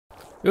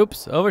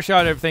Oops,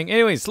 overshot everything.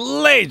 Anyways,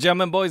 ladies and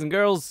gentlemen, boys and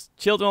girls,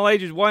 children of all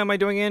ages, why am I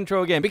doing an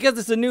intro again? Because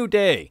it's a new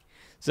day.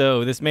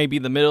 So this may be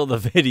the middle of the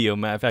video.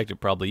 Matter of fact, it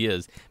probably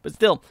is. But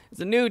still,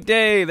 it's a new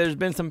day. There's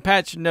been some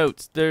patch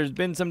notes. There's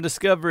been some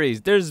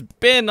discoveries. There's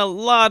been a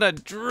lot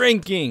of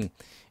drinking.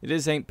 It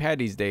is St.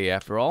 Paddy's Day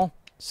after all.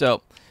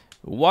 So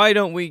why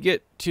don't we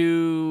get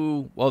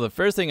to, well, the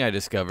first thing I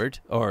discovered,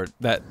 or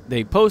that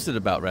they posted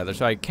about rather.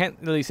 So I can't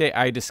really say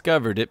I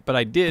discovered it, but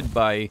I did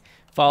by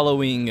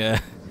following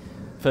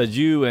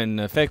Faju and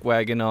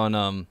Feckwagon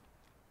on,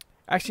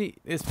 actually,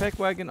 is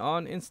Feckwagon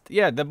on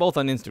yeah, they're both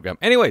on Instagram.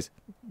 Anyways,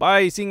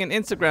 by seeing an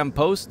Instagram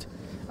post,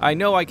 I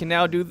know I can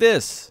now do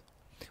this,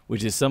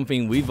 which is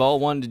something we've all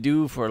wanted to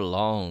do for a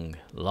long,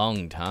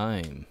 long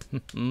time.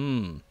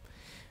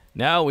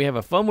 Now we have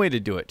a fun way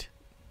to do it.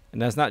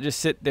 And that's not just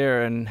sit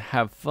there and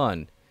have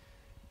fun.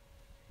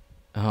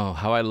 Oh,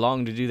 how I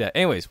long to do that.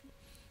 Anyways,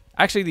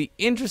 actually the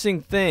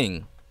interesting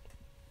thing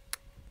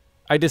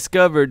I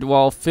discovered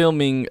while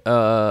filming,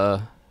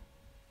 matter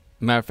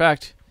of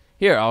fact,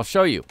 here, I'll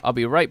show you. I'll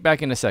be right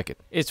back in a second.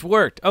 It's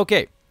worked.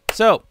 Okay,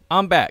 so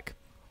I'm back.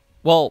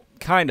 Well,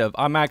 kind of.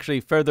 I'm actually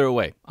further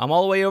away. I'm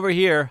all the way over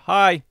here.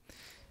 Hi.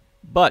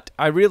 But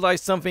I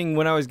realized something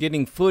when I was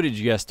getting footage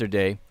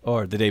yesterday,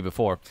 or the day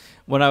before,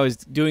 when I was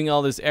doing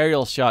all this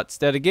aerial shots,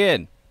 that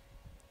again,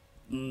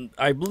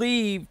 I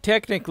believe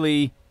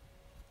technically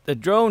the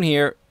drone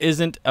here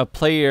isn't a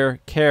player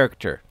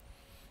character.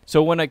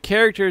 So when a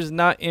character is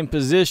not in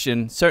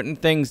position, certain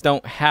things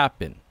don't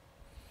happen.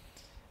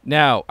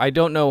 Now, I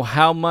don't know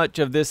how much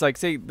of this, like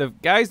say, the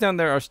guys down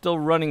there are still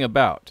running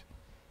about.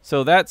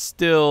 So that's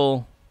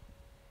still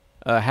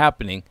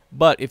happening.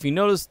 But if you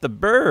notice the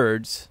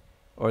birds,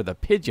 or the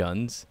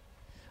pigeons,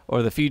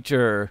 or the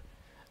future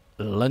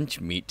lunch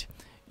meat,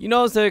 you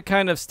notice they're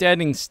kind of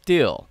standing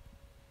still.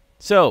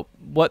 So,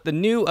 what the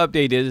new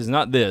update is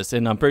not this,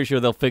 and I'm pretty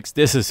sure they'll fix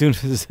this as soon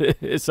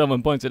as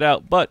someone points it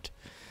out, but,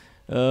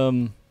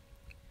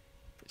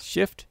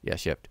 shift? Yeah,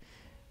 shift.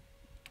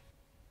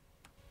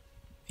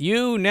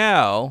 You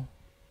now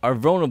are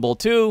vulnerable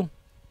to,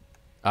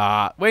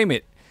 wait a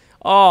minute.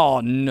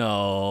 Oh,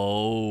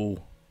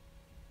 no.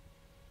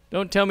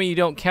 Don't tell me you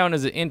don't count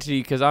as an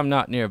entity because I'm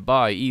not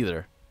nearby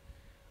either.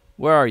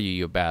 Where are you,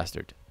 you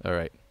bastard?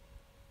 Alright.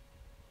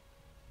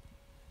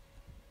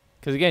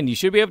 Because again, you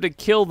should be able to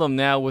kill them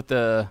now with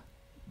the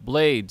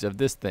blades of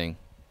this thing.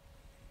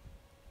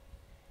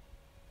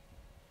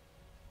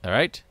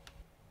 Alright.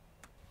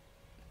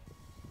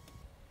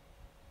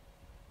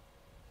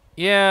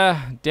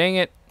 Yeah, dang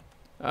it.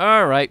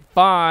 Alright,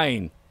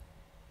 fine.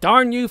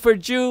 Darn you for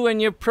Jew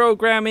and your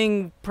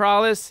programming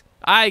prowess.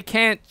 I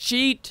can't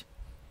cheat.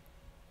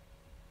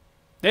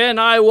 Then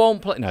I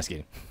won't play. No, just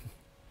kidding.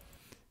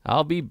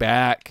 I'll be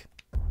back.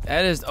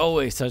 That is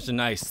always such a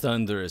nice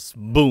thunderous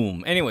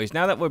boom. Anyways,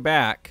 now that we're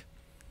back,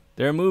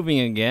 they're moving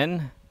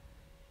again.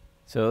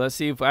 So let's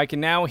see if I can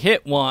now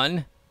hit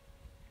one.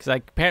 Because I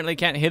apparently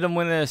can't hit them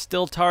when they're a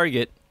still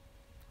target.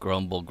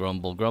 Grumble,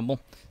 grumble, grumble.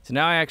 So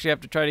now I actually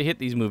have to try to hit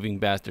these moving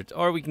bastards.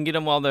 Or we can get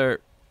them while they're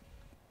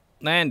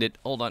landed.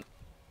 Hold on.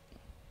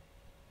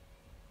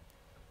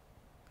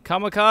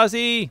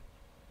 Kamikaze!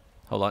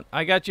 Hold on.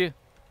 I got you.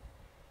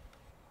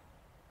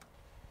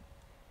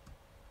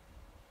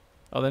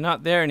 Oh, they're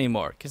not there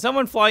anymore. Can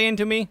someone fly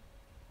into me?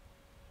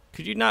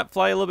 Could you not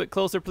fly a little bit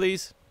closer,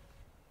 please?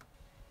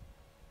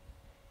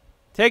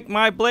 Take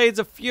my blades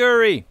of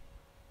fury.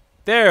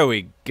 There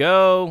we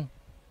go.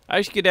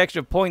 I should get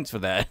extra points for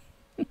that.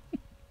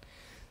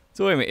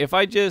 So wait a minute. If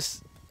I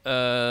just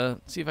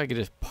see if I could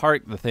just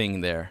park the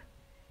thing there.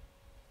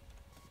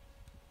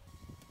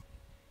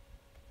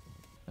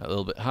 A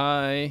little bit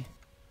high.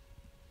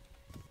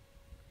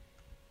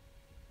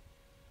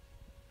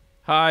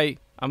 Hi.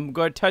 I'm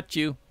going to touch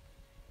you.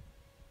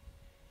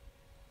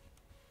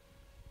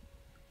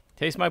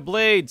 Taste my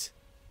blades.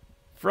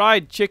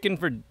 Fried chicken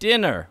for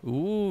dinner.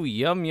 Ooh,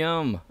 yum,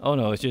 yum. Oh,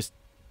 no, it's just...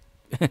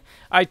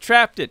 I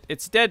trapped it.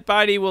 Its dead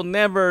body will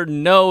never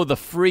know the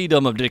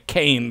freedom of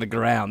decaying the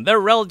ground.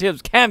 Their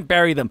relatives can't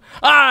bury them.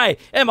 I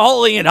am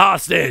holding it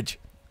hostage.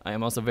 I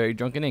am also very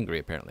drunk and angry,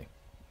 apparently.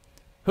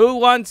 Who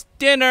wants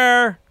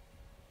dinner?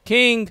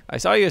 King. I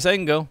saw you a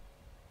second ago.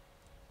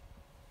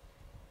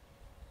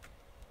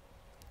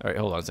 Alright,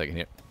 hold on a second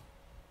here.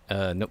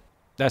 Nope.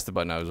 That's the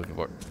button I was looking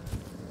for.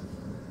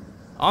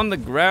 On the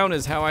ground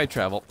is how I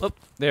travel. Oh,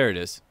 there it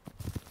is.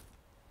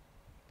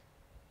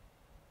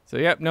 So,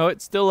 yep, no,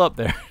 it's still up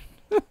there.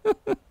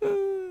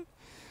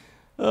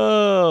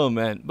 Oh,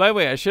 man. By the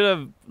way, I should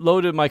have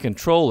loaded my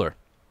controller.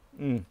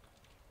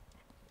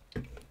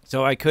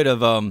 So I could have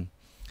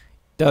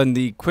done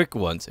the quick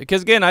ones.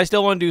 Because, again, I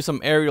still want to do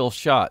some aerial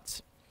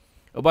shots.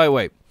 Oh, by the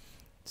way,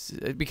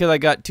 because I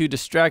got too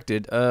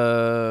distracted,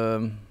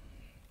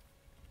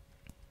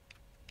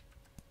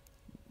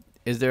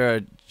 is there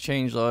a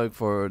changelog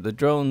for the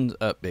drones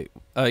update?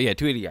 Yeah,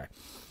 280i.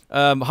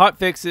 Hot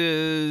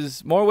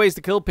fixes, more ways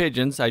to kill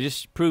pigeons. I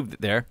just proved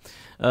it there.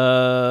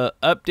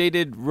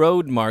 Updated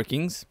road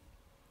markings.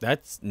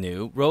 That's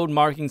new. Road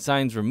marking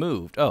signs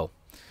removed. Oh.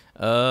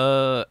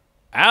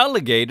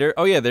 Alligator?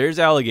 Oh, yeah, there's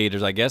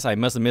alligators, I guess. I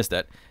must have missed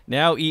that.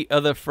 Now eat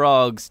other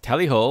frogs.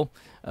 Tally ho.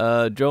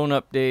 Drone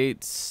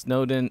updates.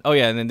 Snowden. Oh,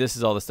 yeah, and then this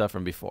is all the stuff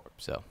from before.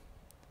 So.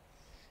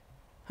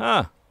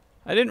 Huh.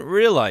 I didn't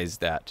realize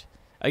that.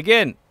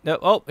 Again. No,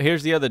 oh,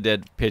 here's the other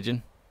dead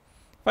pigeon.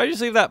 If I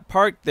just leave that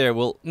parked there,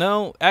 well,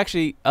 no.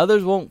 Actually,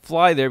 others won't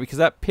fly there because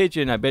that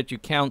pigeon, I bet you,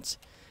 counts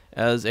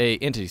as a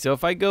entity. So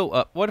if I go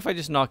up, what if I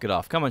just knock it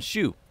off? Come on,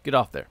 shoo. Get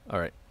off there. All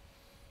right.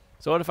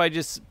 So what if I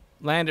just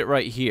land it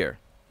right here?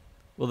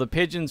 Will the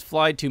pigeons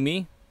fly to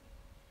me?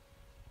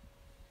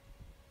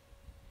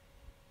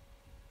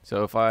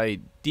 So if I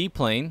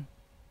deplane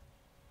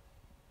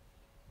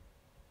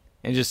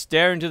and just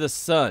stare into the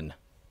sun,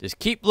 just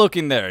keep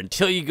looking there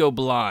until you go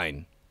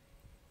blind.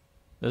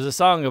 There's a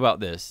song about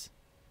this.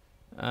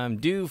 I'm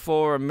due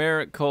for a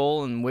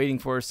miracle and waiting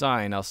for a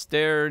sign. I'll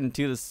stare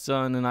into the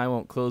sun and I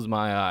won't close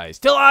my eyes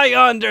till I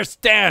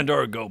understand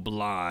or go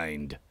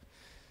blind.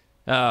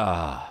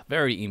 Ah,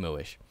 very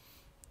emo-ish.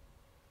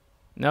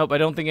 Nope, I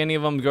don't think any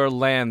of them are going to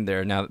land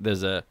there now that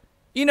there's a...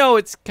 You know,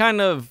 it's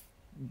kind of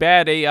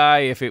bad AI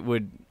if it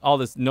would... All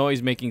this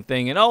noise-making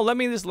thing and, oh, let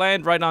me just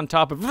land right on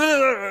top of...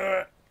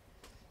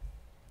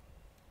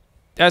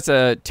 That's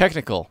a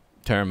technical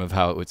term of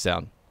how it would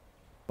sound.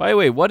 By the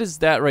way, what is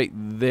that right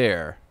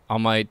there?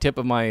 On my tip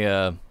of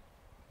my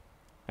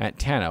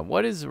antenna.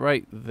 What is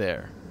right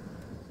there?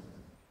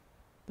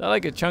 Is that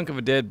like a chunk of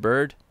a dead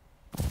bird?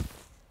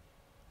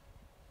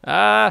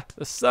 Ah,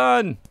 the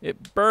sun.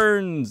 It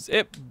burns.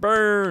 It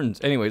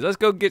burns. Anyways, let's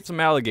go get some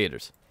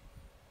alligators.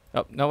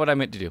 Oh, not what I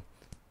meant to do.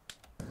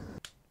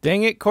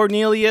 Dang it,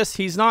 Cornelius.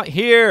 He's not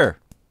here.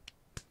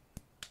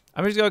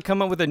 I'm just going to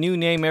come up with a new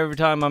name every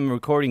time I'm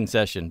recording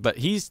session. But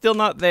he's still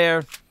not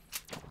there.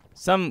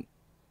 Some...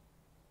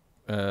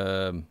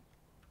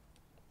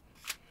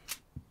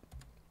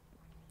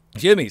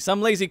 Jimmy,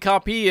 some lazy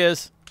cop he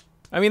is.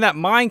 I mean, that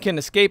mine can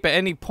escape at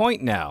any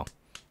point now.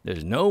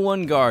 There's no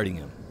one guarding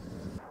him.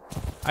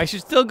 I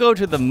should still go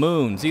to the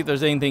moon, see if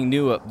there's anything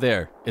new up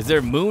there. Is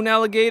there moon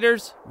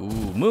alligators? Ooh,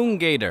 moon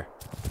gator.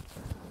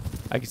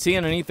 I can see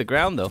underneath the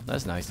ground, though.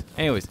 That's nice.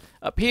 Anyways,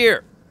 up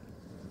here.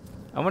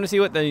 I want to see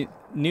what the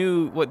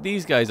new, what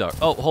these guys are.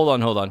 Oh, hold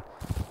on.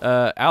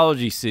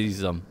 Allergy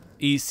season.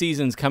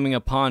 Season's coming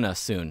upon us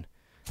soon.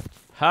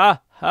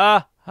 Ha,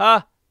 ha,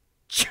 ha.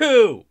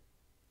 Chew!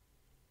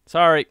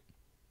 Sorry.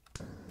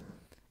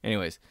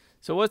 Anyways,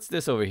 so what's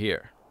this over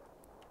here?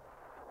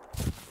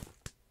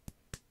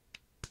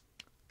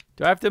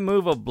 Do I have to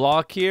move a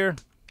block here?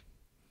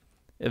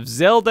 If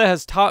Zelda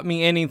has taught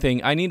me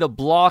anything, I need a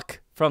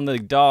block from the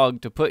dog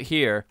to put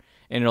here,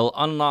 and it'll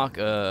unlock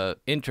a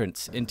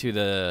entrance into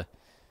the,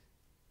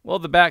 well,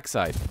 the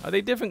backside. Are they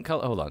different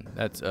color? Hold on.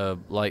 That's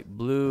light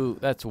blue.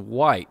 That's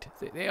white.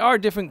 They are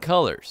different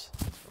colors.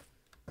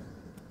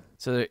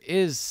 So there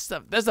is,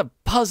 there's a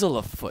puzzle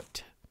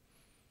afoot.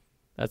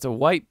 That's a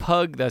white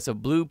pug, that's a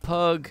blue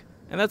pug,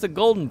 and that's a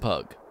golden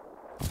pug.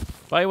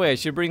 By the way, I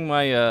should bring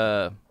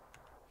my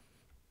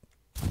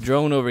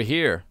drone over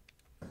here.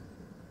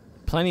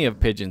 Plenty of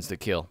pigeons to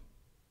kill.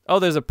 Oh,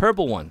 there's a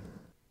purple one.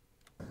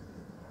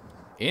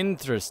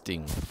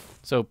 Interesting.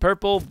 So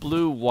purple,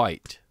 blue,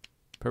 white.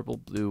 Purple,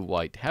 blue,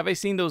 white. Have I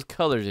seen those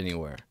colors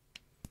anywhere?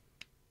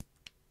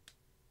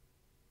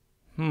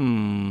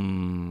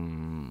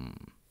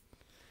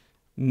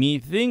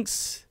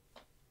 Methinks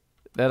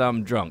that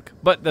I'm drunk.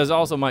 But there's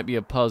also might be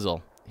a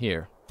puzzle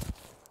here.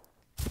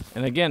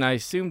 And again, I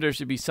assume there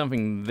should be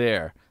something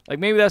there. Like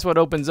maybe that's what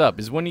opens up.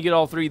 Is when you get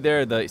all three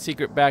there, the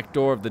secret back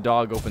door of the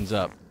dog opens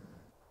up.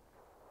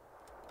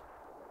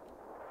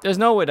 There's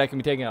no way that can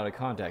be taken out of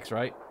context,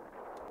 right?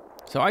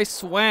 So I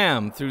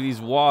swam through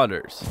these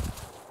waters.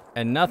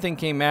 And nothing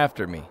came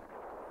after me.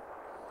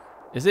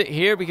 Is it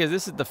here? Because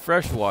this is the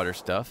freshwater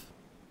stuff.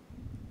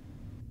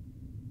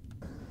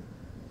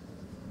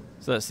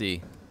 So let's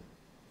see.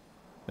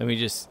 Let me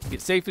just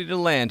get safely to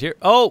land here.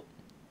 Oh!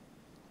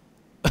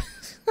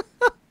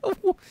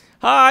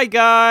 Hi,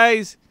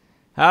 guys!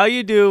 How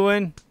you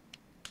doing?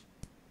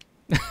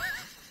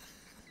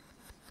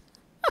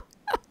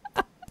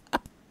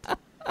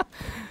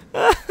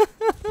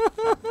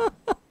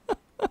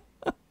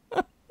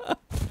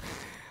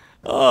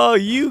 Oh,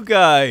 you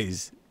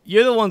guys.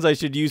 You're the ones I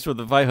should use for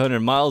the 500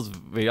 miles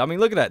video. I mean,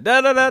 look at that. Da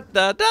da da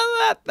da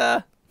da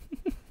da.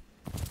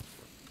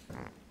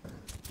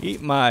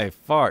 Eat my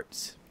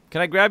farts. Can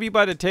I grab you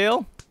by the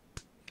tail?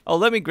 Oh,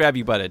 let me grab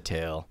you by the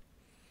tail.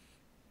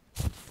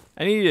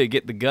 I need to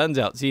get the guns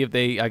out, see if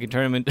I can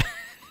turn them into...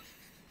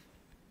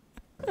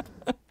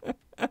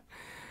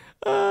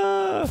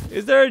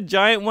 Is there a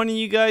giant one of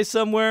you guys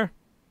somewhere?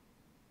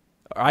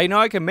 I know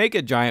I can make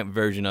a giant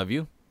version of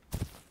you.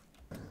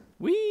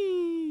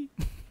 Whee!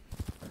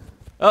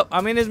 Oh,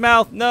 I'm in his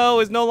mouth. No,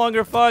 it's no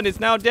longer fun. It's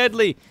now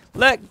deadly.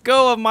 Let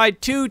go of my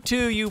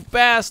tutu, you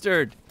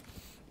bastard.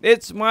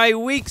 It's my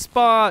weak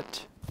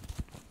spot.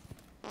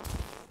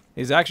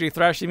 He's actually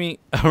thrashing me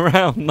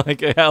around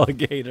like an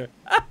alligator.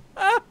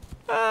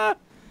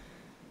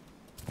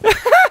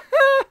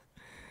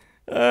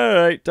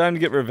 Alright, time to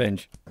get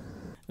revenge.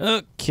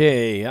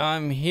 Okay,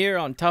 I'm here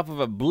on top of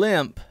a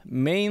blimp,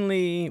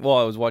 mainly, well,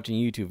 I was watching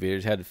YouTube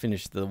videos, had to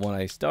finish the one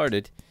I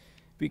started,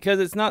 because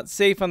it's not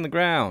safe on the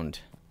ground.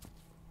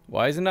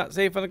 Why is it not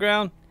safe on the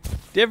ground?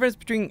 Difference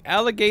between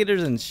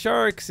alligators and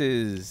sharks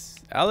is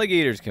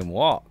alligators can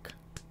walk.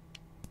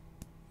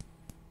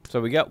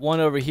 So we got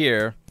one over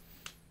here.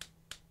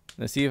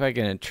 Let's see if I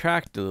can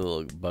attract the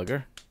little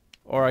bugger,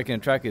 or I can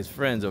attract his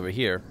friends over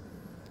here.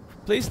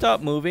 Please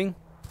stop moving.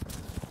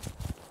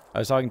 I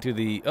was talking to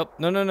the... Oh,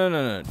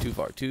 no. Too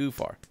far, too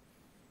far.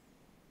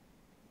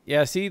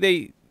 Yeah, see,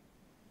 they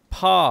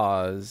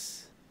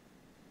pause.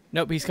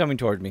 Nope, he's coming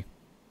toward me.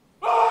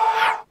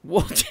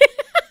 What?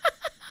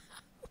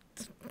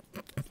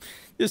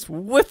 Just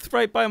whiffed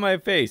right by my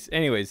face.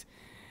 Anyways,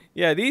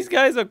 yeah, these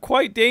guys are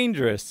quite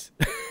dangerous.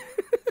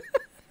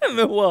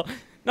 Well,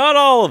 not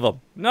all of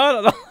them.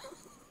 Not all.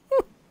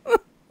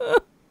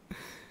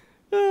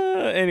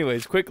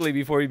 Anyways, quickly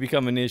before you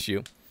become an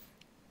issue.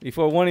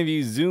 Before one of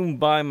you zoom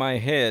by my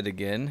head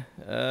again.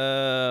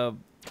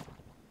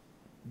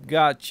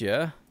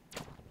 Gotcha.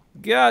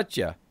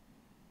 Gotcha.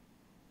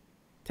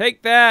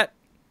 Take that,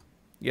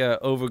 you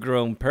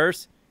overgrown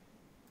purse.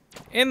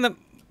 In the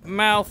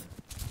mouth.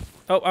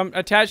 Oh, I'm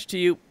attached to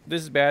you.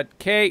 This is bad.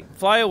 Kate,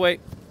 fly away.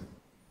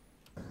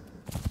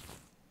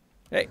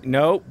 Hey,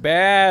 no,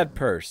 bad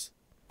purse.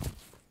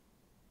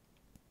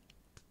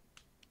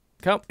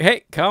 Come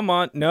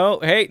on.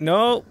 No, hey,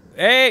 no.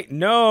 Hey,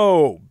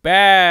 no!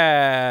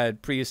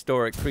 Bad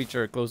prehistoric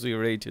creature closely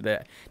related to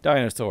the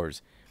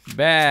dinosaurs.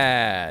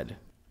 Bad.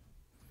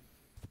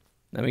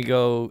 Let me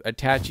go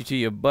attach you to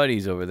your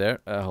buddies over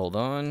there. Hold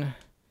on.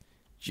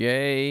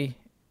 J.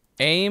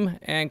 Aim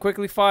and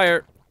quickly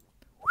fire.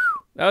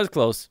 Whew, that was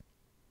close.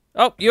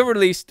 Oh, you're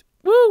released.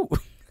 Woo!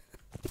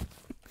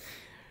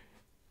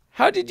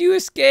 How did you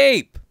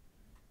escape?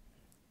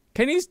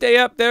 Can you stay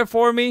up there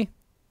for me?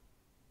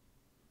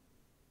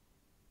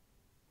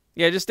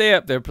 Yeah, just stay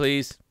up there,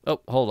 please.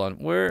 Oh, hold on.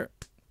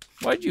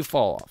 Why'd you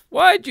fall off?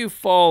 Why'd you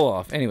fall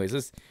off? Anyways,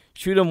 let's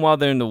shoot them while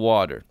they're in the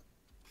water.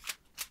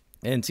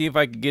 And see if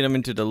I can get them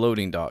into the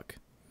loading dock.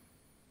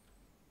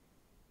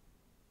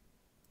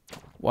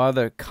 While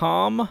they're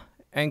calm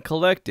and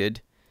collected,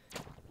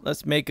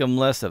 let's make them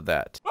less of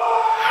that.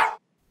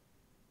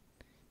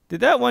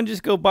 Did that one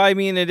just go by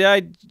me and did I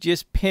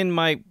just pin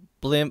my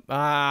blimp?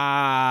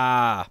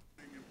 Ah!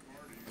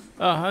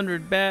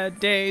 100 bad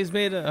days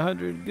made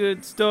 100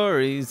 good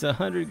stories.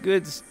 100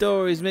 good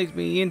stories makes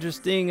me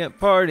interesting at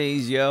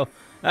parties, yo.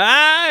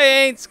 I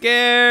ain't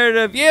scared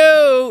of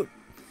you.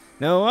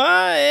 No,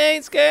 I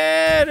ain't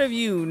scared of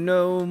you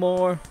no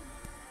more.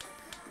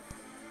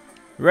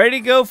 Ready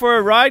to go for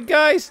a ride,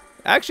 guys?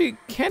 Actually,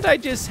 can't I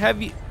just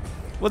have you...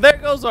 Well, there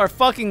goes our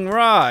fucking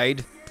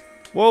ride.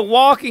 We're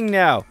walking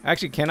now.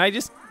 Actually, can I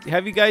just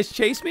have you guys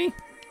chase me?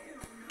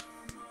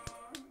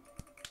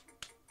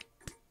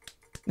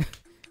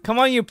 Come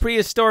on, you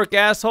prehistoric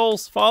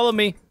assholes. Follow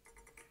me.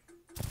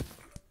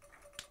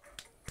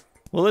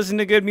 We'll listen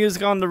to good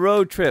music on the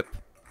road trip.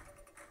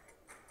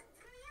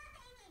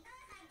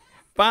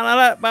 Come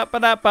on.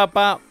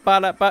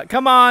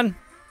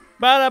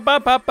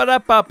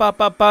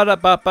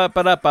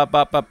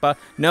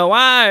 No,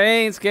 I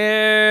ain't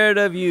scared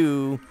of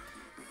you.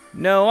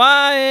 No,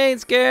 I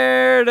ain't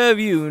scared of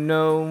you.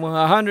 No,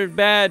 100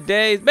 bad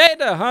days made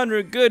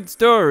 100 good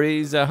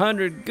stories.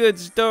 100 good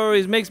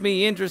stories makes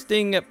me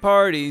interesting at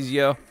parties,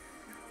 yo.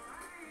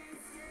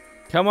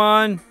 Come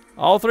on,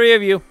 all three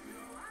of you.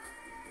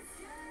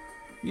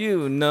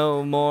 You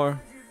no more.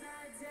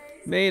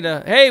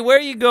 Hey, where are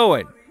you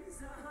going?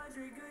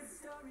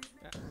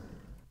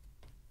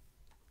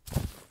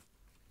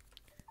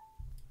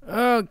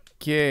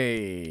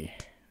 Okay.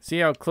 See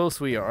how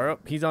close we are. Oh,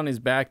 he's on his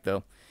back,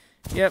 though.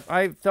 Yep,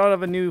 I thought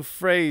of a new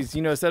phrase.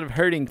 You know, instead of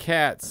herding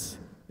cats,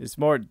 it's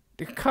more,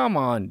 come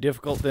on,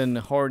 difficult than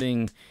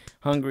hoarding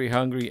hungry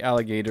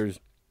alligators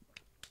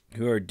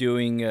who are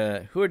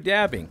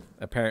dabbing,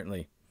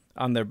 apparently,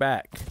 on their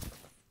back.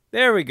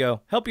 There we go.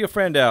 Help your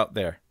friend out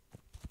there.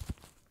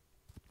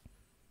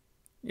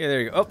 Yeah,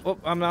 there you go. Oh,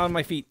 I'm not on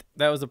my feet.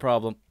 That was the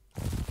problem.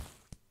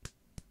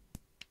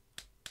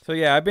 So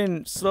yeah, I've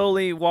been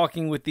slowly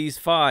walking with these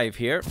 5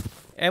 here,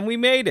 and we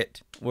made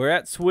it. We're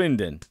at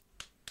Swindon.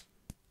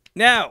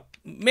 Now,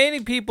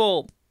 many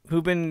people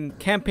who've been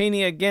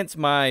campaigning against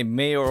my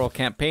mayoral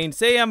campaign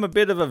say I'm a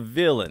bit of a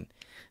villain,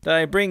 that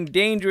I bring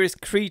dangerous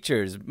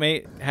creatures,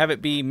 have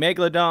it be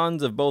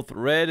megalodons of both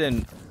red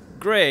and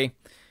gray,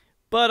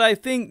 but I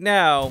think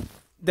now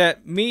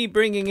that me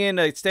bringing in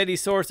a steady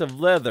source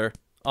of leather,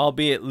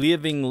 albeit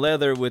living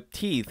leather with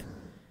teeth,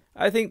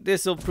 I think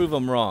this will prove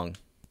them wrong.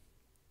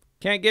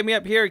 Can't get me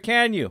up here,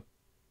 can you?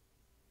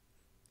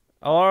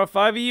 Are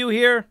 5 of you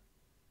here?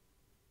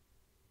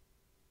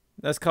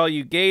 Let's call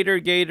you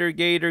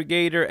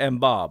Gator, and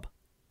Bob.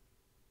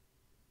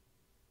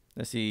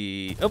 Let's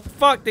see. Oh,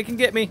 fuck, they can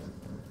get me.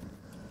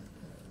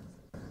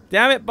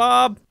 Damn it,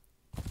 Bob.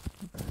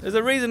 There's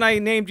a reason I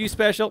named you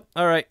special.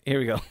 All right, here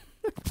we go.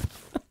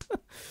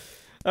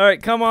 All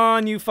right, come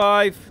on, you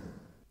 5.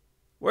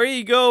 Where are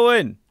you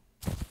going?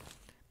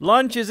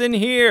 Lunch is in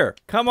here.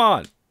 Come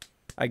on.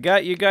 I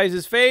got you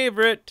guys'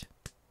 favorite.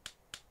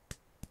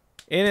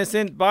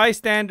 Innocent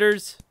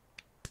bystanders.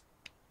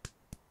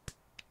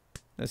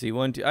 Let's see,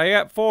 1, 2. I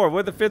got 4.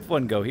 Where'd the 5th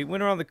one go? He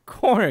went around the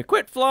corner.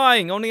 Quit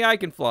flying. Only I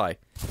can fly.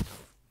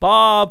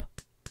 Bob,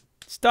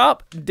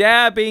 stop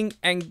dabbing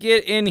and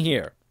get in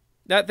here.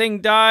 That thing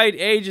died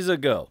ages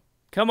ago.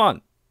 Come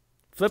on.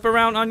 Flip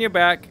around on your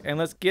back and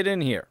let's get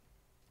in here.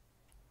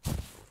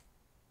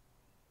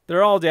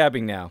 They're all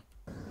dabbing now.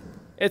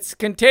 It's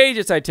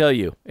contagious, I tell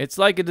you. It's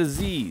like a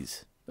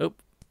disease.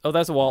 Oh,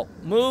 that's a wall.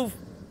 Move.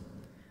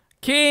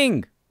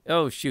 King.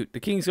 Oh, shoot. The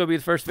king's going to be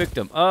the first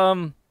victim.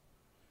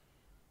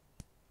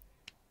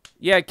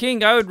 Yeah,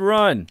 king, I would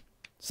run.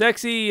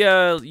 Sexy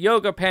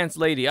yoga pants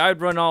lady, I would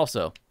run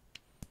also.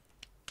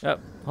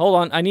 Hold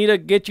on. I need to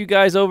get you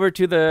guys over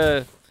to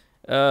the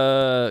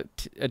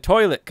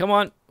toilet. Come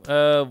on.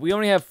 We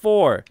only have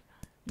 4.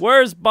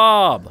 Where's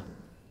Bob?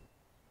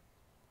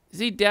 Is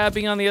he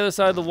dabbing on the other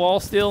side of the wall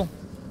still?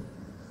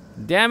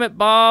 Damn it,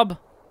 Bob.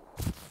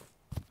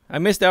 I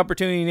missed the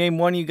opportunity to name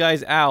one of you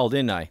guys Al,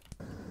 didn't I?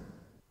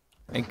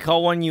 And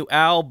call one of you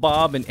Al,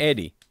 Bob, and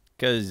Eddie.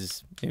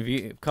 Because if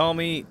you call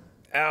me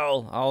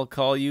Al, I'll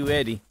call you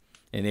Eddie.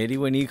 And Eddie,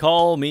 when you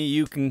call me,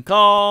 you can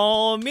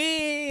call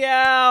me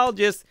Al.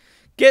 Just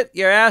get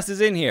your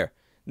asses in here.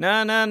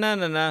 Na na na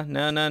na na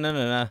na na na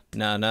na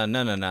na na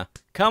na na na.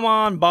 Come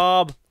on,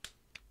 Bob.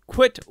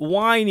 Quit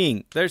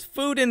whining. There's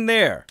food in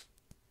there.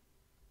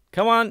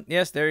 Come on.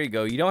 Yes, there you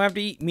go. You don't have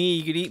to eat me.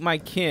 You can eat my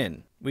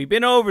kin. We've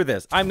been over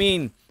this. I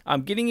mean,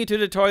 I'm getting you to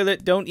the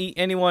toilet. Don't eat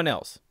anyone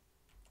else.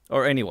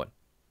 Or anyone.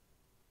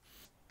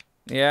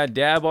 Yeah,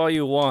 dab all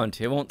you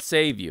want. It won't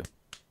save you.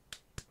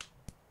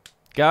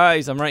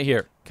 Guys, I'm right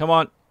here. Come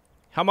on.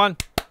 Come on.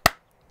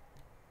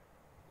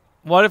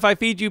 What if I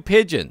feed you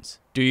pigeons?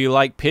 Do you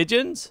like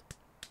pigeons?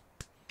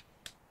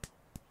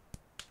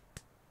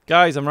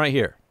 Guys, I'm right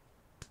here.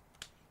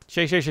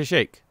 Shake, shake, shake,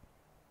 shake.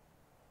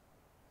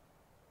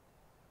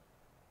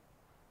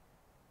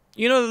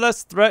 You know, they're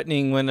less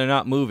threatening when they're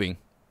not moving.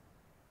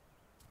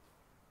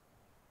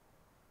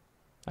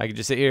 I could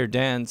just sit here,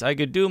 dance. I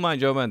could do my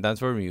job and dance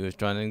for you.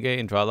 Trying to engage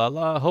and tra la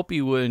la. Hope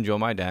you would enjoy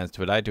my dance.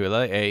 To I to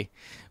a.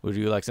 Would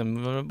you like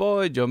some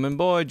boy, German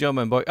boy,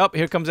 German boy? Oh,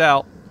 here comes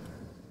Al.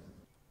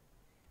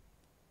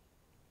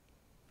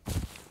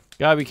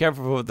 Gotta be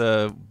careful with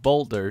the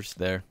boulders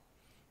there.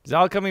 Is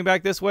Al coming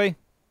back this way?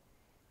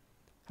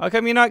 How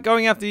come you're not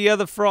going after the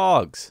other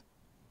frogs?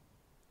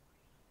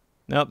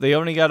 Nope, they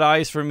only got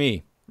eyes for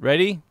me.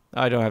 Ready?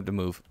 I don't have to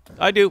move.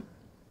 I do.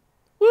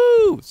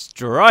 Woo!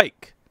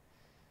 Strike!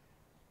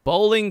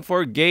 Bowling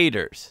for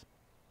gators.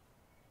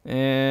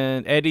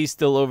 And Eddie's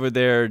still over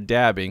there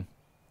dabbing.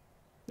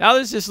 Now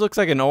this just looks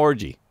like an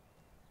orgy.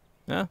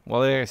 Huh?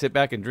 Well, I sit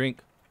back and drink.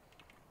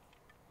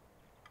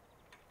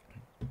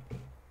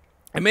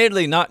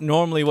 Admittedly, not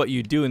normally what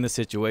you do in this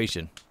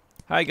situation.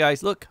 Hi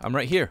guys, look, I'm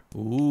right here.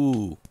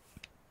 Ooh.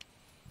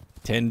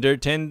 Tender,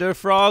 tender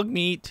frog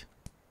meat.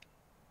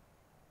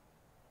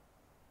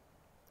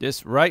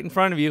 Just right in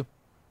front of you.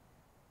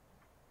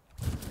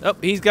 Oh,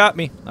 he's got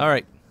me.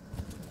 Alright.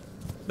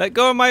 Let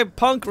go of my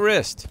punk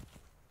wrist.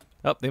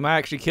 Oh, they might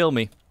actually kill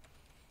me.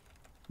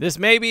 This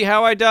may be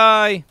how I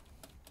die.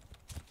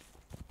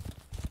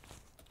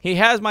 He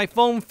has my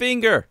foam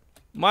finger.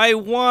 My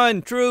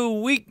one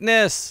true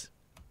weakness.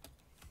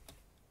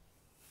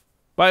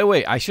 By the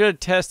way, I should have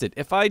tested.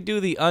 If I do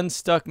the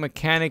unstuck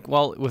mechanic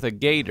while with a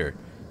gator,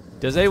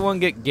 does anyone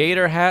get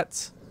gator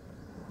hats?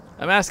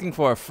 I'm asking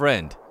for a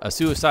friend. A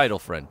suicidal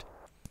friend.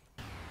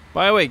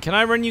 By the way, can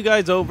I run you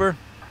guys over?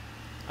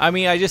 I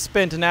mean, I just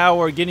spent an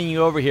hour getting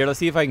you over here. Let's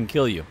see if I can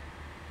kill you.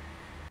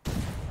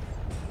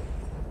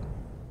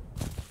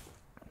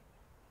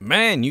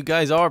 Man, you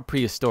guys are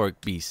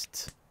prehistoric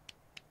beasts.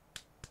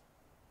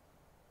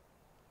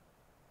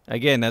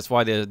 Again, that's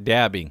why they're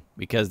dabbing.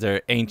 Because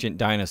they're ancient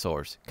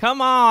dinosaurs.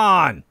 Come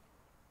on!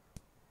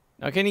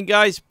 Now can you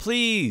guys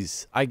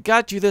please? I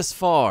got you this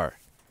far.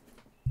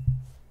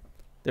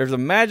 There's a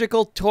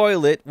magical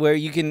toilet where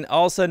you can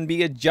all of a sudden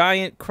be a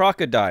giant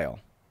crocodile.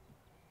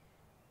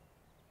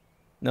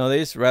 No, they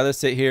just rather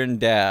sit here and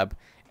dab.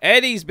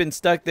 Eddie's been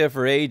stuck there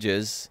for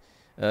ages.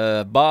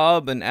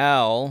 Bob and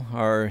Al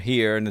are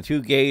here, and the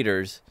two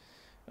gators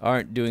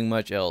aren't doing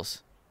much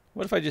else.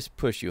 What if I just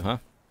push you, huh?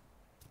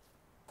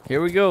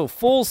 Here we go.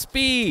 Full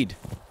speed.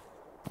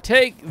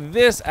 Take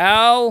this,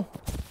 Al.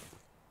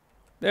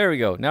 There we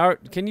go. Now,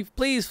 can you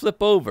please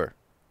flip over?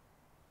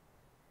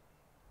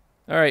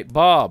 Alright,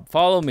 Bob,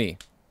 follow me.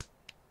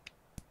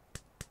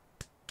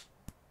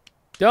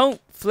 Don't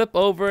flip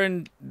over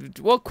and...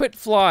 Well, quit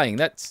flying.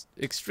 That's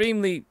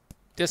extremely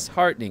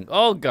disheartening.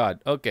 Oh, God.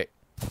 Okay.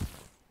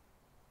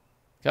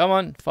 Come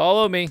on,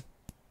 follow me.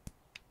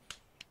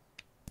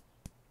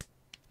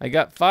 I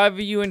got 5 of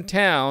you in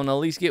town. I'll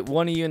at least get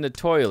 1 of you in the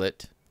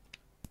toilet.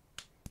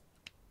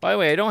 By the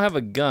way, I don't have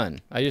a gun.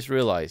 I just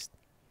realized.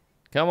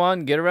 Come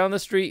on, get around the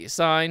street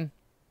sign.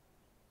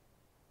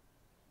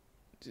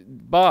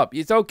 Bob,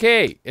 it's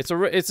okay. It's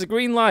a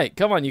green light.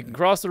 Come on, you can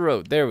cross the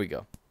road. There we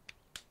go.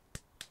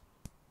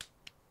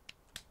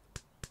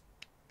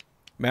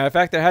 Matter of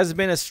fact, there hasn't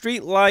been a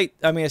street light,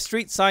 a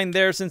street sign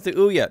there since the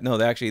Ouya. No,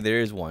 actually,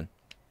 there is one.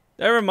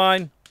 Never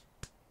mind.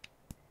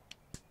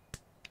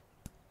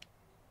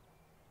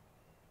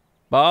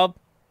 Bob?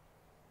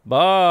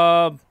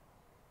 Bob?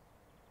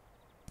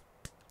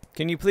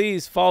 Can you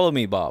please follow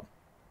me, Bob?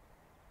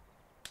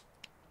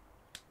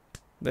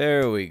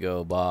 There we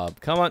go,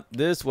 Bob. Come on,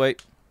 this way.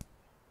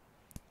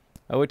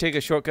 I would take a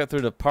shortcut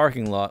through the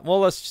parking lot. Well,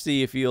 let's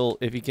see if you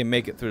can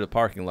make it through the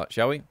parking lot,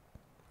 shall we?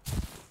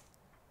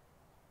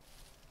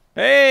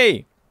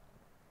 Hey!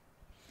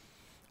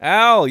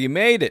 Al, you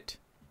made it.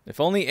 If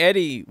only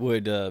Eddie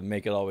would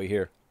make it all the way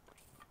here.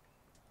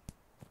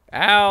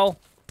 Al!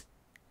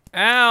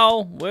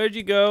 Al! Where'd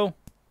you go?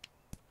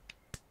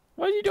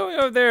 What are you doing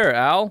over there,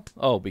 Al?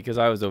 Oh, because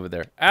I was over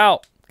there.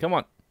 Al! Come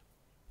on.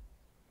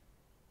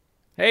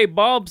 Hey,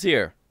 Bob's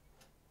here.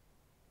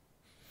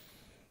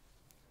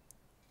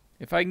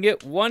 If I can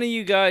get one of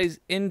you guys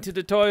into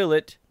the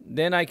toilet,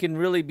 then I can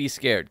really be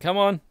scared. Come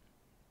on.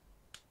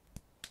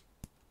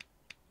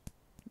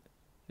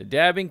 The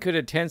dabbing could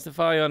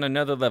intensify on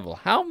another level.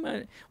 How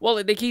many?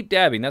 Well, they keep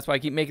dabbing. That's why I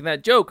keep making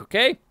that joke,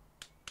 okay?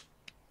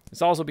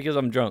 It's also because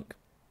I'm drunk.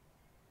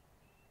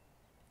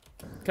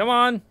 Come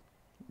on.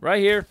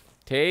 Right here.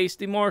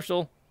 Tasty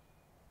morsel.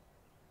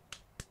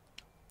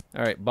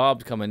 Alright,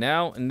 Bob's coming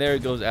now. And there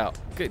it goes Al.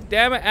 Good,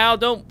 damn it, Al.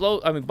 Don't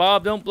blow.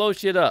 Bob, don't blow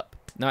shit up.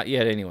 Not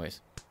yet,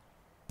 anyways.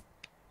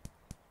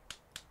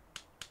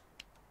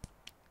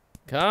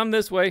 Come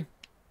this way.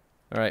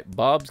 Alright,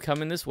 Bob's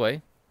coming this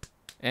way.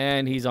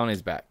 And he's on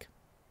his back.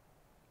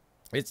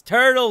 It's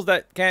turtles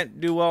that can't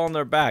do well on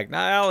their back,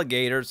 not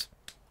alligators.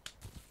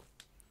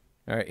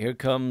 Alright, here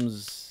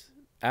comes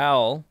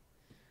Al.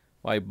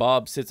 While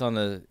Bob sits on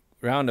the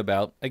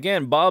roundabout.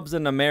 Again, Bob's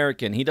an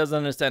American. He doesn't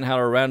understand how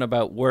a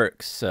roundabout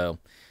works. So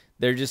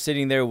they're just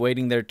sitting there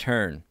waiting their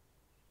turn.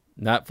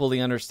 Not fully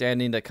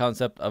understanding the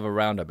concept of a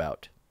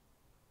roundabout.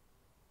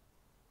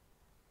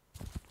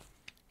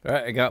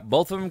 Alright, I got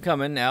both of them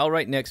coming. Al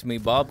right next to me.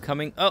 Bob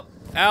coming. Oh,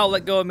 Al,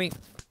 let go of me.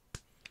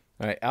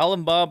 Alright, Al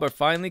and Bob are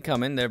finally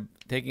coming. They're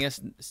taking a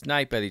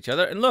snipe at each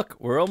other. And look,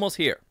 we're almost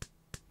here.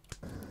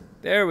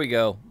 There we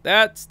go.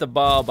 That's the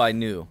Bob I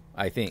knew,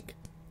 I think.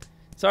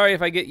 Sorry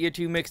if I get you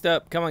two mixed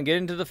up. Come on, get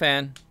into the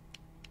fan.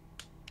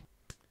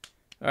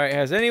 Alright,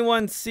 has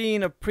anyone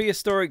seen a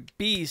prehistoric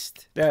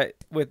beast that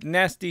with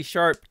nasty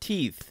sharp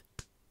teeth?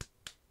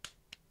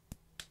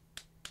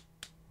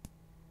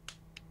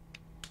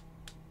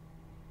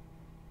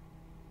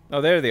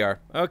 Oh, there they are.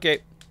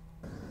 Okay.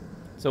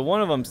 So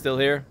one of them's still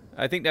here.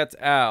 I think that's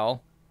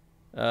Al.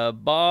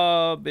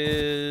 Bob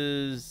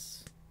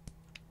is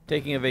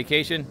taking a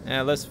vacation.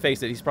 Let's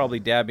face it, he's probably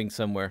dabbing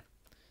somewhere.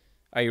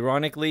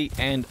 Ironically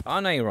and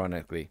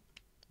unironically.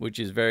 Which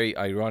is very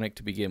ironic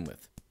to begin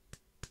with.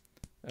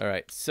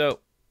 Alright,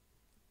 so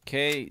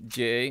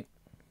KJ.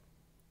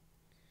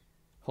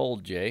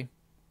 Hold J.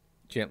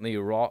 Gently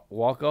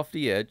walk off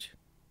the edge.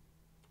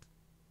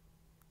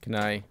 Can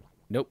I?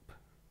 Nope.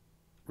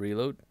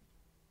 Reload.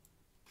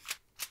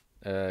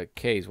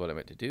 K is what I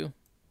meant to do.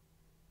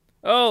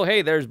 Oh,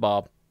 hey, there's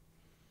Bob.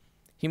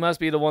 He must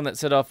be the one that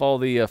set off all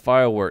the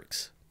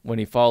fireworks when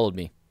he followed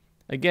me.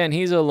 Again,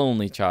 he's a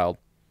lonely child.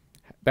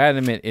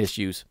 Abandonment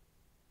issues.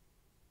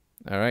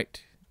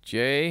 Alright,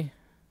 J.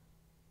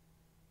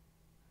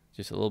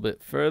 Just a little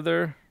bit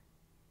further.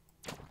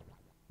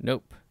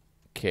 Nope.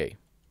 K.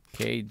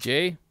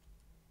 KJ.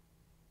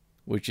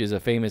 Which is a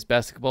famous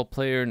basketball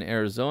player in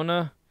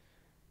Arizona.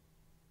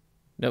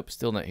 Nope,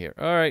 still not here.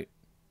 Alright.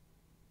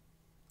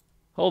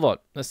 Hold on.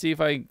 Let's see if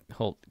I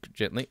hold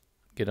gently.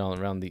 Get on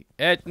around the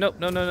edge. Nope.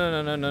 No.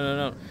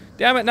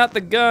 Damn it, not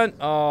the gun.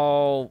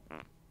 Oh.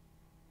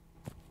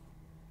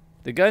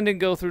 The gun didn't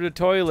go through the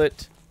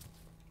toilet.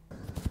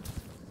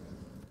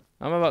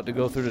 I'm about to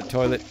go through the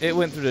toilet. It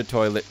went through the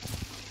toilet.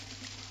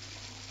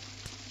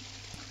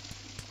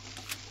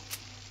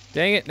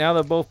 Dang it, now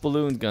they're both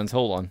balloon guns.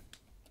 Hold on.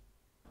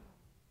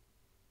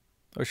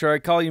 Or should I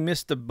call you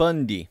Mr.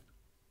 Bundy?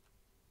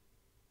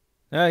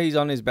 He's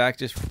on his back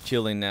just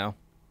chilling now.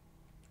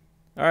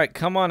 Alright,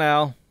 come on,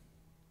 Al.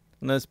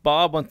 Unless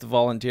Bob wants to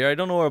volunteer. I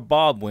don't know where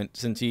Bob went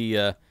since he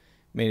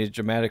made a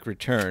dramatic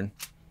return.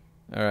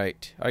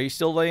 Alright, are you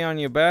still laying on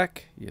your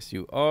back? Yes,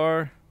 you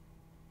are.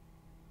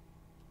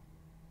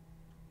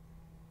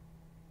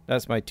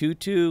 That's my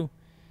tutu.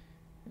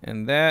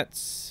 And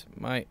that's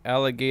my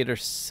alligator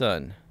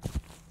son.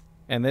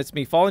 And that's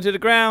me falling to the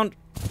ground.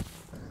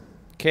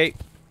 Okay.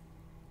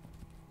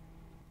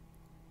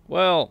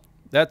 Well,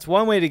 that's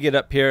one way to get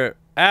up here.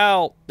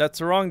 Al, that's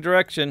the wrong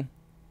direction.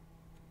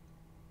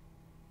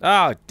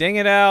 Ah, dang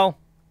it, Al.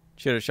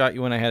 Should have shot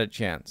you when I had a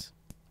chance.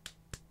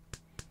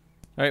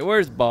 Alright,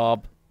 where's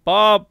Bob?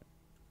 Bob!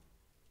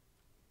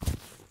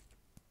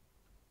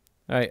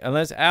 Alright,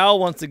 unless Al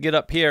wants to get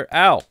up here.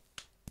 Al!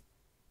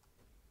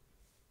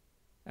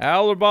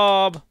 Al or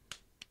Bob?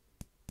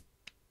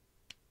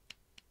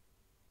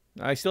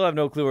 I still have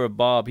no clue where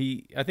Bob.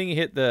 I think he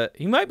hit the...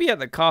 He might be at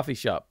the coffee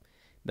shop.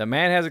 The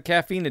man has a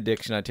caffeine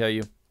addiction, I tell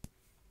you.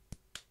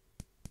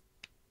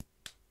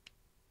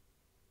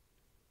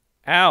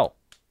 Al!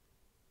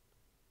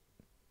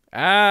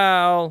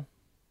 Al.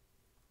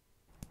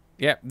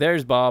 Yep,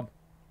 there's Bob.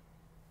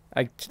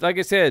 Like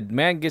I said,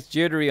 man gets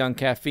jittery on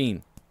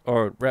caffeine.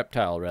 Or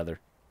reptile, rather.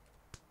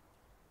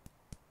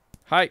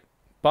 Hi,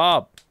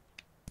 Bob.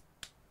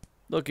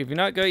 Look, if you're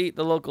not going to eat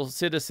the local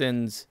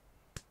citizens...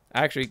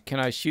 Actually, can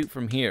I shoot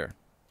from here?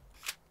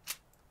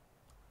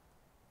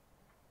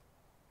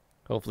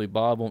 Hopefully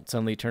Bob won't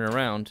suddenly turn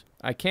around.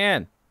 I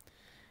can.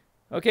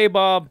 Okay,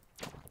 Bob.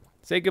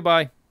 Say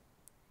goodbye.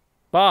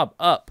 Bob,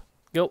 up.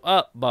 Go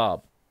up,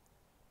 Bob.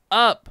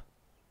 Up.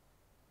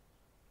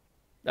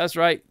 That's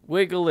right.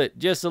 Wiggle it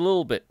just a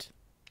little bit.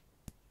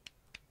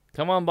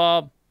 Come on,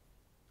 Bob.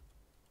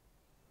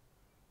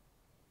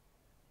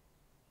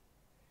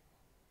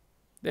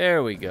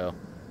 There we go.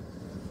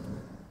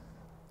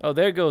 Oh,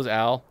 there goes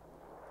Al.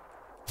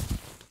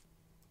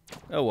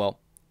 Oh, well.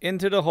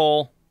 Into the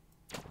hole.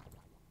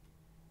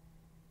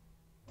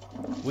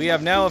 We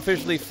have now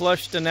officially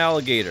flushed an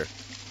alligator.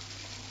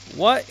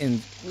 What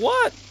in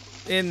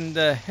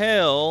the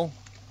hell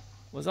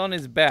was on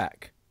his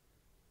back?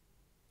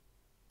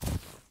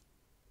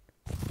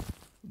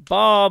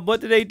 Bob,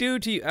 what did they do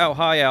to you? Oh,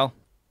 hi, Al.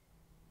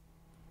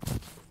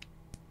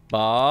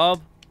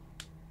 Bob.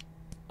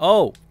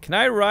 Oh, can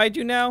I ride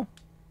you now?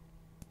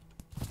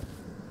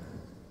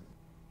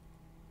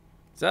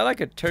 Is that like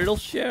a turtle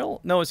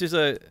shell? No, it's just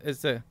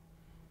it's a...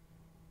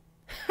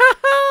 Ha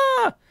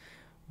ha!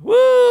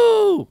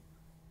 Woo!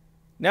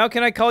 Now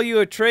can I call you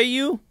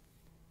Atreyu?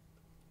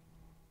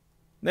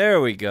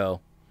 There we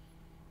go.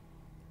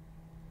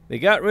 They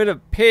got rid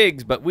of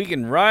pigs, but we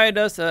can ride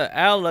us a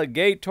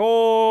alligator.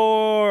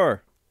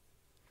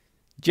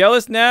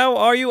 Jealous now,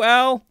 are you,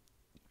 Al?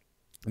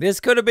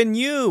 This could have been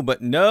you,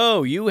 but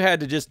no, you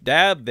had to just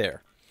dab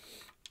there.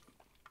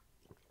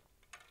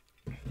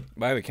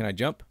 By the way, can I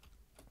jump?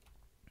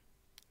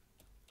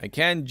 I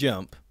can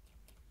jump.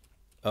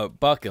 Oh,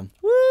 buck him.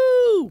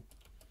 Woo!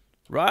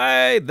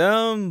 Ride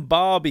them,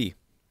 Bobby.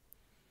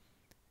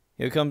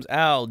 Here comes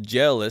Al,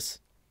 jealous.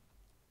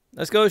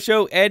 Let's go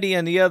show Eddie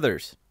and the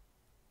others.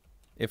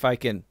 If I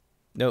can.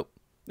 Nope.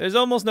 There's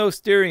almost no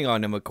steering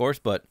on him, of course,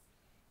 but...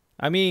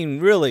 I mean,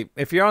 really,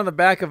 if you're on the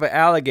back of an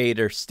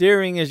alligator,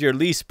 steering is your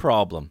least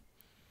problem.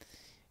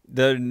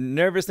 The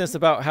nervousness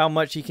about how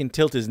much he can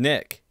tilt his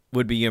neck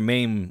would be your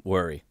main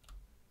worry.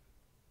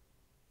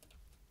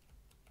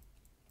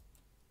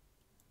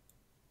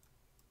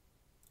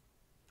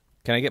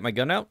 Can I get my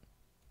gun out?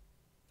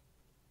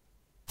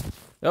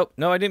 Oh,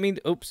 no, I didn't mean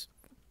to. Oops.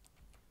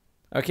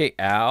 Okay,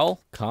 Al,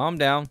 calm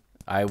down.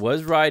 I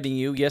was riding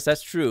you. Yes,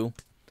 that's true.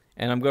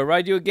 And I'm going to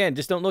ride you again.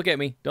 Just don't look at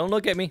me. Don't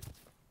look at me.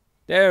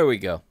 There we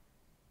go.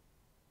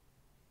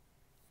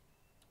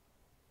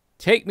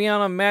 Take me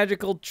on a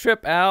magical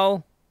trip,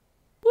 Al.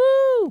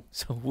 Woo!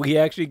 So we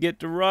actually get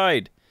to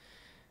ride.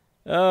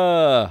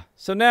 So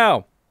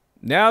now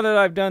that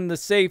I've done the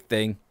safe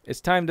thing,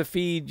 it's time to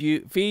feed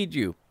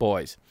you,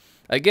 boys.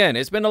 Again,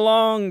 it's been a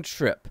long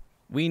trip.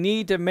 We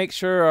need to make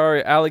sure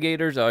our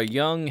alligators are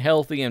young,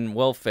 healthy, and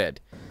well-fed.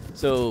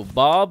 So,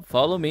 Bob,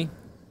 follow me.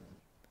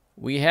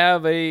 We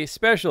have a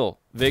special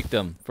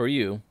victim for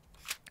you.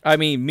 I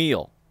mean,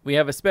 meal. We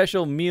have a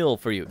special meal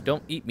for you.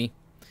 Don't eat me.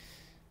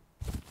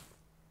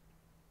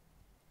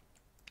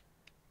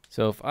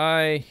 So if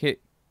I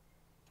hit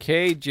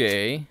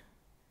KJ,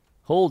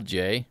 hold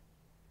J.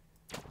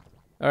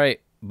 All right,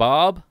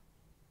 Bob.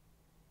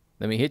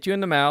 Let me hit you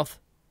in the mouth.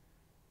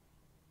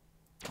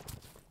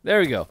 There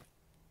we go.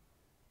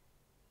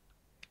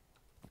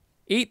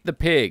 Eat the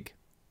pig.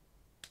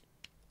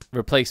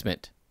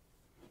 Replacement.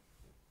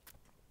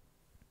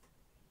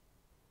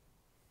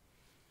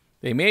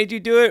 They made you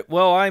do it?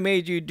 Well, I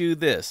made you do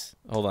this.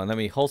 Hold on, let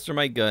me holster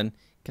my gun.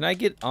 Can I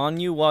get on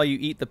you while you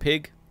eat the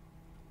pig?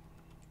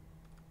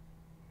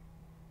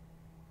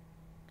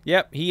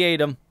 Yep, he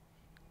ate him.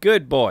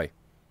 Good boy.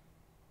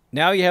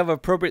 Now you have an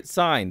appropriate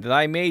sign that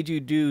I made you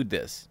do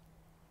this.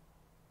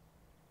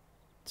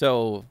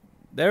 So,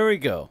 there we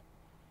go.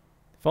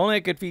 If only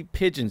I could feed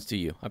pigeons to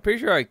you. I'm pretty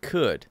sure I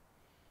could.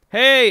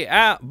 Hey,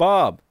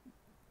 Bob.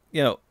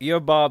 You know, you're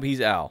Bob,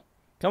 he's Al.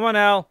 Come on,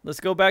 Al. Let's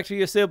go back to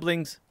your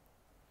siblings.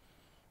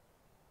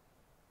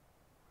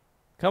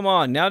 Come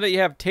on, now that you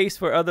have taste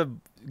for other...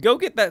 Go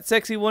get that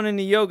sexy one in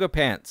the yoga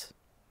pants.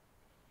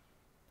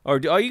 Or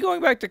are you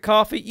going back to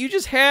coffee? You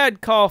just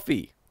had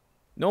coffee.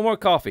 No more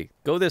coffee.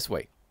 Go this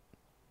way.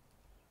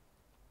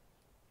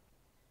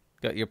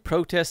 Got your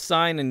protest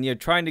sign and you're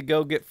trying to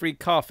go get free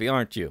coffee,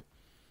 aren't you?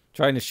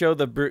 Trying to show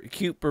the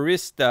cute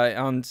barista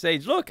on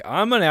stage. Look,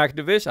 I'm an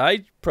activist.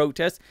 I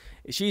protest.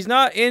 She's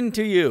not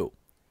into you.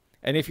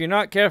 And if you're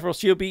not careful,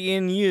 she'll be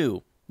in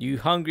you. You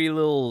hungry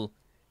little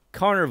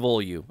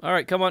carnival you. All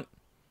right, come on.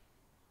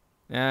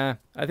 I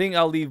think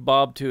I'll leave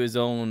Bob to his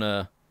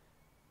own...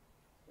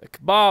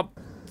 Bob,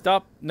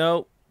 stop.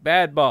 No,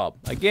 bad Bob.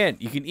 Again,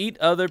 you can eat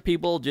other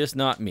people, just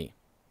not me.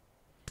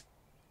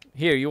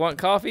 Here, you want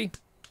coffee?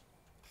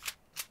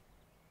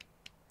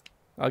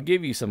 I'll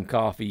give you some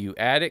coffee, you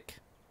addict.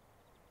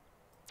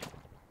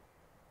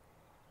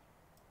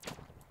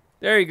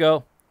 There you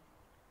go.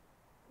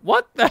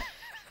 What the...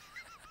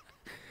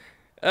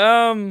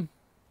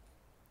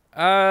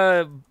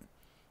 I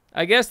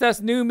guess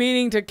that's new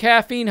meaning to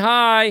caffeine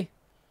high.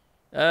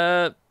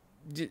 And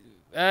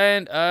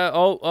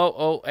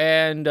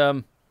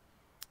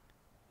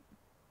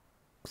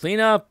clean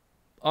up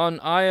on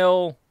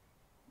aisle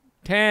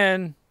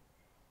 10.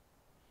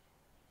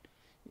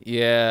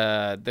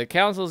 Yeah, the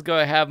council's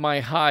gonna have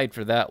my hide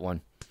for that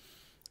one.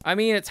 I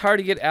mean, it's hard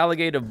to get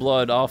alligator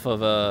blood off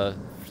of a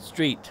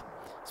street,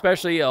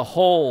 especially a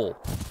whole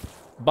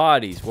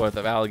body's worth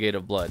of alligator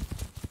blood.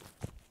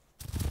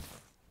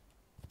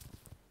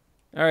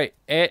 All right,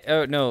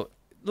 no,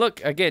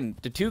 look, again,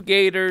 the two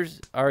gators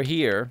are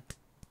here.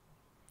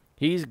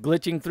 He's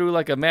glitching through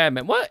like a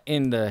madman. What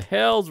in the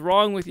hell's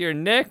wrong with your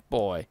neck,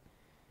 boy?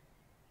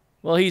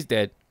 Well, he's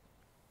dead.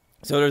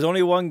 So there's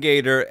only one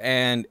gator,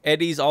 and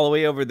Eddie's all the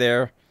way over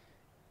there,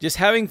 just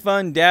having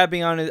fun,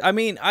 dabbing on his... I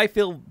mean, I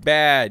feel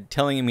bad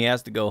telling him he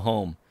has to go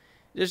home.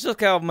 Just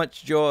look how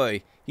much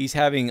joy he's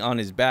having on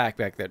his back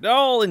there. They're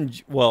all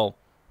well,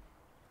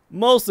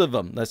 most of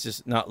them, let's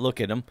just not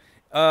look at them,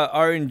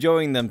 are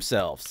enjoying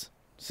themselves.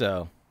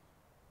 So,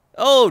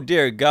 oh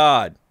dear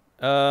God.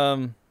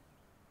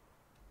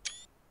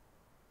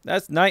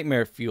 That's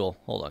nightmare fuel.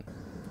 Hold on.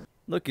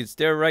 Look, it's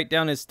there right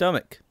down his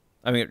stomach.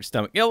 I mean,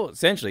 stomach. Yeah, well,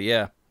 essentially,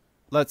 yeah.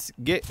 Let's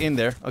get in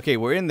there. Okay,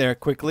 we're in there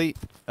quickly.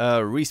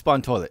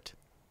 Respawn toilet.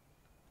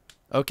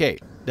 Okay,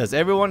 does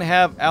everyone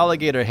have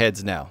alligator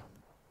heads now?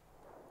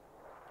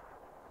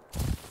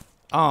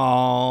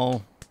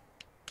 Oh,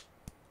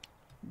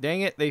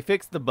 dang it! They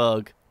fixed the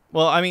bug.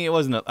 Well, I mean, it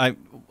wasn't a...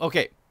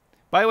 okay.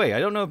 By the way, I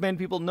don't know if many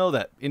people know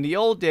that in the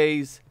old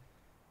days,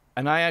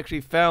 and I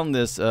actually found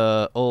this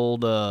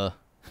old. I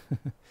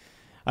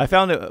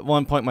found it at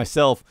one point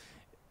myself.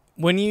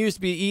 When you used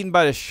to be eaten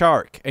by the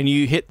shark and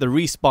you hit the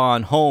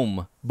respawn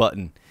home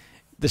button,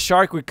 the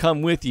shark would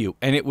come with you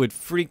and it would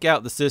freak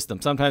out the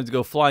system, sometimes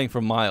go flying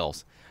for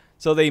miles.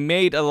 So they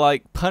made a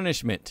like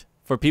punishment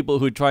for people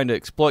who are trying to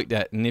exploit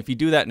that. And if you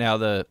do that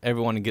now,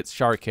 everyone gets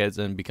shark heads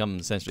and become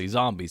essentially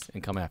zombies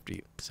and come after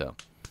you.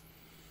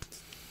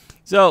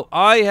 So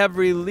I have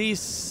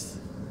released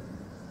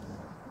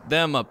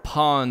them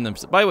upon them.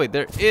 By the way,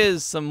 there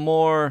is some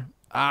more...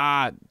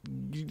 my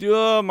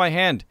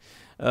hand.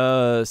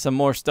 Some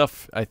more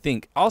stuff, I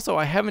think. Also,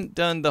 I haven't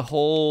done the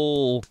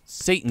whole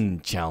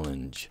Satan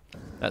challenge.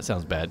 That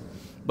sounds bad.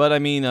 But I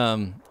mean,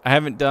 I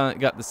haven't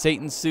got the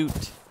Satan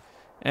suit.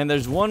 And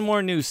there's one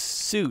more new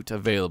suit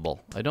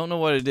available. I don't know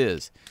what it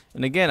is.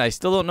 And again, I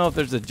still don't know if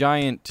there's a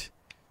giant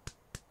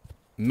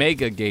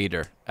mega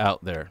gator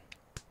out there.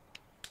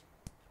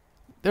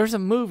 There's a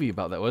movie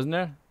about that, wasn't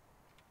there?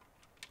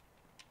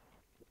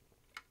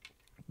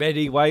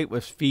 Betty White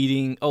was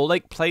feeding... Oh,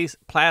 Lake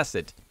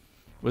Placid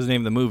was the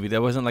name of the movie.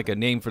 That wasn't like a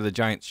name for the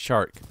giant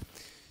shark.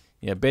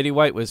 Yeah, Betty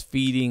White was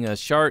feeding a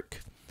shark,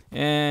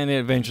 and it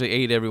eventually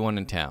ate everyone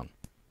in town.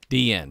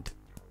 The end.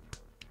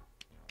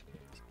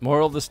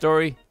 Moral of the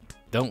story,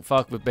 don't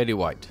fuck with Betty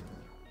White.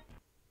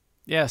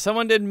 Yeah,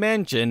 someone did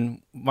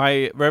mention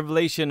my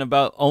revelation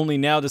about only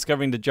now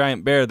discovering the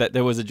giant bear, that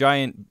there was a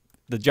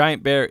the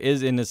giant bear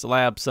is in this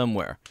lab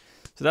somewhere.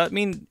 So that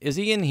means, is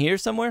he in here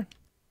somewhere?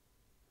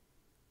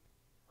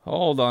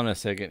 Hold on a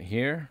second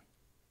here.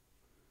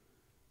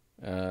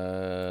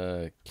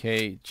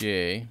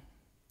 KJ.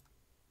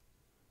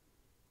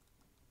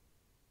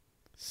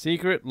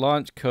 Secret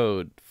launch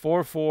code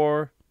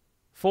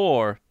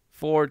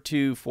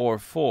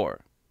 4444244.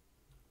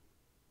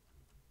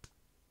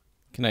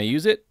 Can I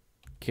use it?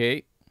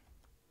 Okay.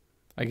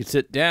 I could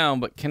sit down,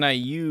 but can I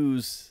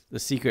use the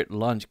secret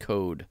launch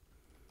code?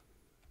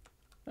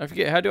 I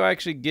forget, how do I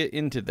actually get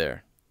into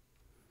there?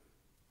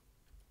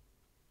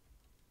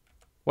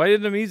 Why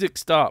did the music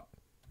stop?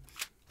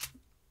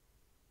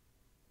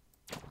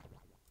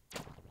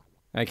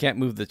 I can't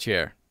move the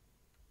chair.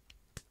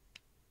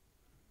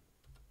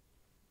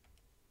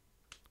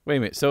 Wait a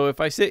minute. So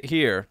if I sit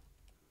here,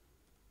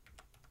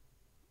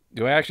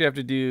 do I actually have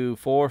to do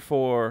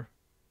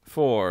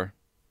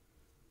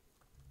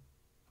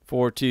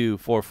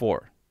 4444244?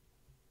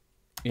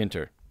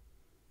 Enter.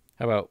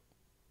 How about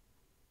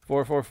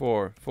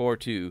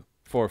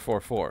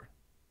 4444244?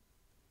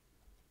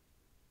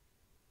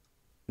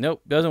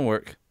 Nope, doesn't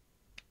work.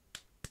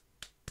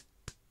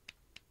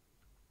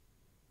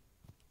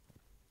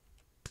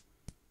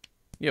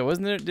 Yeah,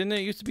 didn't there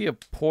used to be a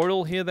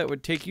portal here that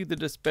would take you to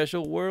the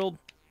special world?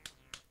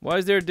 Why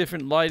is there a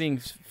different lighting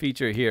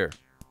feature here?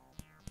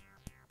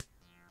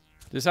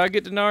 This how I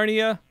get to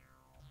Narnia?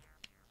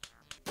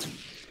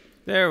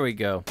 There we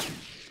go.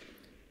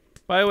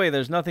 By the way,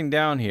 there's nothing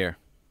down here.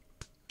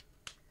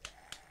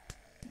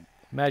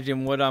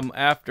 Imagine what I'm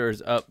after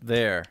is up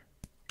there.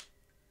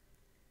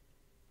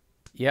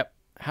 Yep.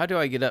 How do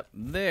I get up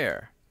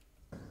there?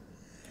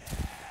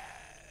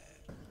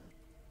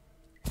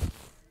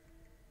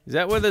 Is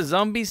that where the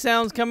zombie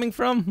sound's coming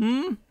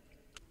from?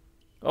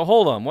 Oh,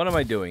 hold on. What am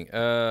I doing?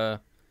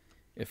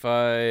 If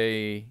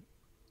I...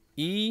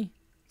 E,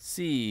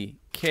 C,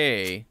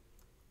 K...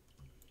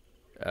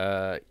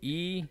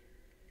 E...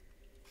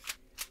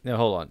 No,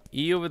 hold on.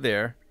 E over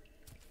there.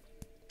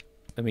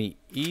 Let me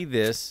E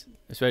this,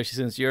 especially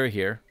since you're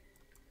here.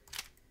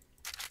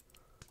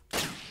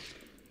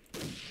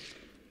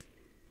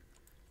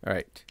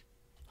 Alright.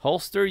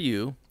 Holster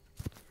you.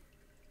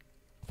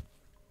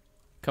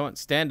 Come on,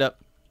 stand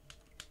up.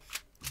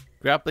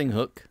 Grappling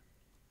hook.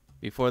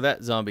 Before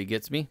that zombie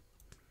gets me.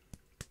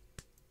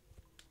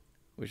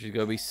 Which is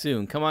going to be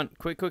soon. Come on,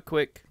 quick, quick,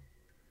 quick.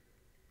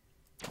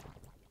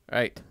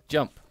 Alright,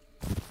 jump.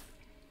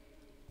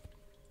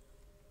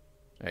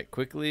 Alright,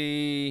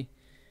 quickly.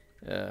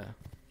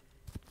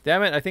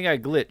 Damn it, I think I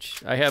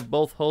glitched. I have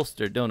both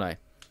holstered, don't I?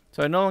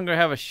 So I no longer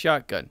have a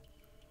shotgun.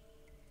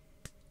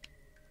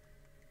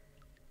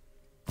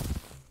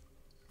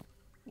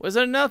 Was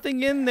there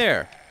nothing in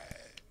there?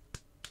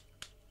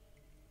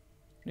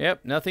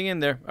 Yep, nothing in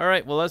there.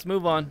 Alright, well, let's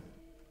move on.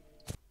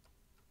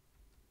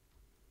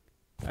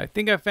 I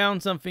think I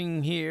found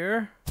something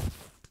here.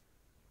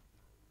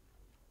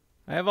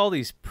 I have all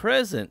these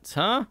presents,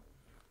 huh?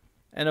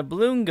 And a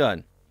balloon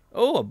gun.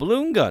 Oh, a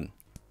balloon gun.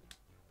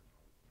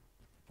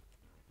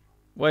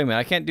 Wait a minute,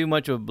 I can't do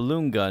much with a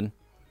balloon gun.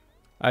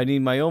 I need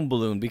my own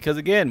balloon. Because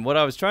again, what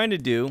I was trying to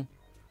do,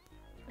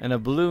 and a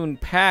balloon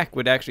pack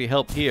would actually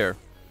help here,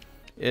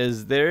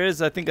 is there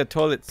is, I think, a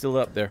toilet still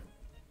up there.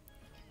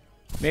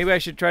 Maybe I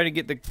should try to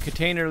get the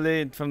container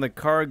lid from the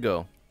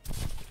cargo.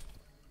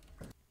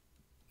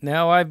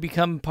 Now I've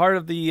become part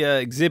of the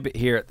exhibit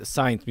here at the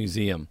Science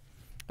Museum.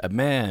 A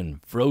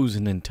man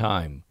frozen in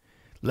time.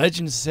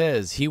 Legend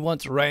says he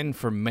once ran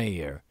for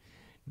mayor.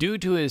 Due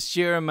to his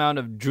sheer amount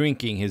of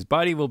drinking, his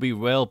body will be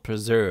well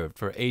preserved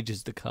for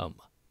ages to come.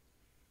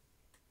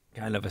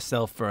 Kind of a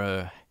self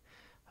for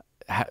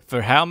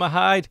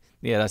formaldehyde?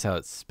 Yeah, that's how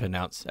it's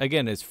pronounced.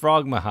 Again, it's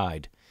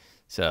frogmahide.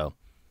 So,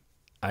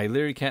 I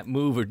literally can't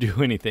move or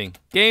do anything.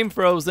 Game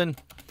frozen.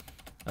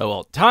 Oh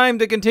well, time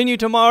to continue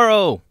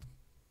tomorrow.